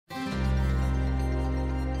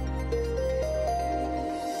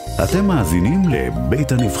אתם מאזינים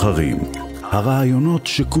לבית הנבחרים, הרעיונות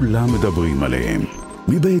שכולם מדברים עליהם,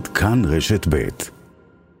 מבית כאן רשת בית.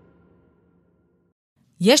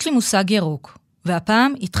 יש לי מושג ירוק,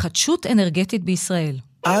 והפעם התחדשות אנרגטית בישראל.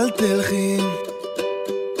 אל תלכי,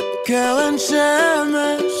 קרן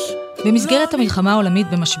שמש. במסגרת המלחמה העולמית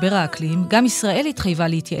במשבר האקלים, גם ישראל התחייבה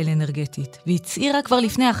להתייעל אנרגטית, והצהירה כבר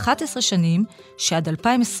לפני 11 שנים שעד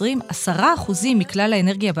 2020 10% מכלל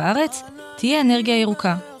האנרגיה בארץ תהיה אנרגיה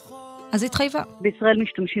ירוקה. אז התחייבה. בישראל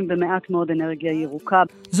משתמשים במעט מאוד אנרגיה ירוקה.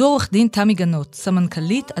 זו עורך דין תמי גנות,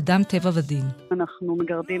 סמנכ"לית אדם טבע ודין. אנחנו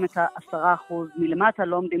מגרדים את 10% מלמטה,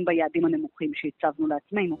 לא עומדים ביעדים הנמוכים שהצבנו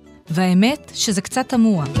לעצמנו. והאמת שזה קצת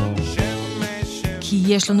תמוה. כי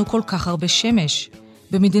יש לנו כל כך הרבה שמש.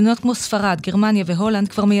 במדינות כמו ספרד, גרמניה והולנד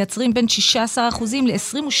כבר מייצרים בין 16%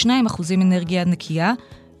 ל-22% אנרגיה נקייה,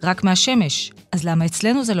 רק מהשמש. אז למה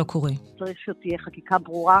אצלנו זה לא קורה? צריך שתהיה חקיקה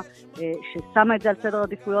ברורה ששמה את זה על סדר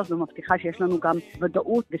עדיפויות ומבטיחה שיש לנו גם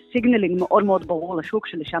ודאות וסיגנלינג מאוד מאוד ברור לשוק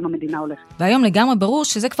שלשם המדינה הולכת. והיום לגמרי ברור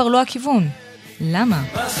שזה כבר לא הכיוון. למה?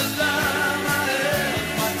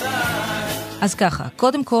 אז ככה,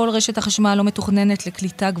 קודם כל רשת החשמל לא מתוכננת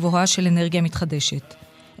לקליטה גבוהה של אנרגיה מתחדשת.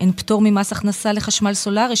 אין פטור ממס הכנסה לחשמל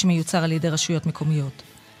סולרי שמיוצר על ידי רשויות מקומיות.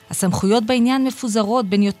 הסמכויות בעניין מפוזרות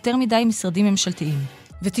בין יותר מדי משרדים ממשלתיים.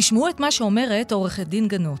 ותשמעו את מה שאומרת עורכת דין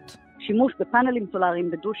גנות. שימוש בפאנלים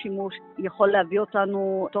סולריים בדו שימוש יכול להביא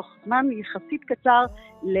אותנו תוך זמן יחסית קצר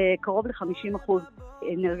לקרוב ל-50%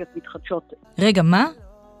 אנרגיות מתחדשות. רגע, מה?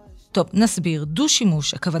 טוב, נסביר. דו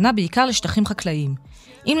שימוש, הכוונה בעיקר לשטחים חקלאיים.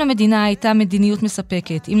 אם למדינה הייתה מדיניות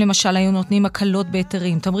מספקת, אם למשל היו נותנים הקלות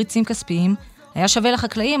בהיתרים, תמריצים כספיים, היה שווה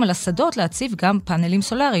לחקלאים על השדות להציב גם פאנלים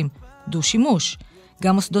סולריים. דו שימוש.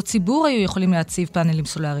 גם מוסדות ציבור היו יכולים להציב פאנלים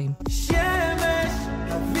סולריים.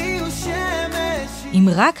 אם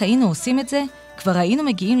רק היינו עושים את זה, כבר היינו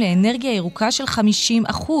מגיעים לאנרגיה ירוקה של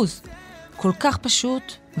 50%. כל כך פשוט,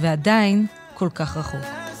 ועדיין כל כך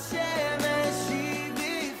רחוק.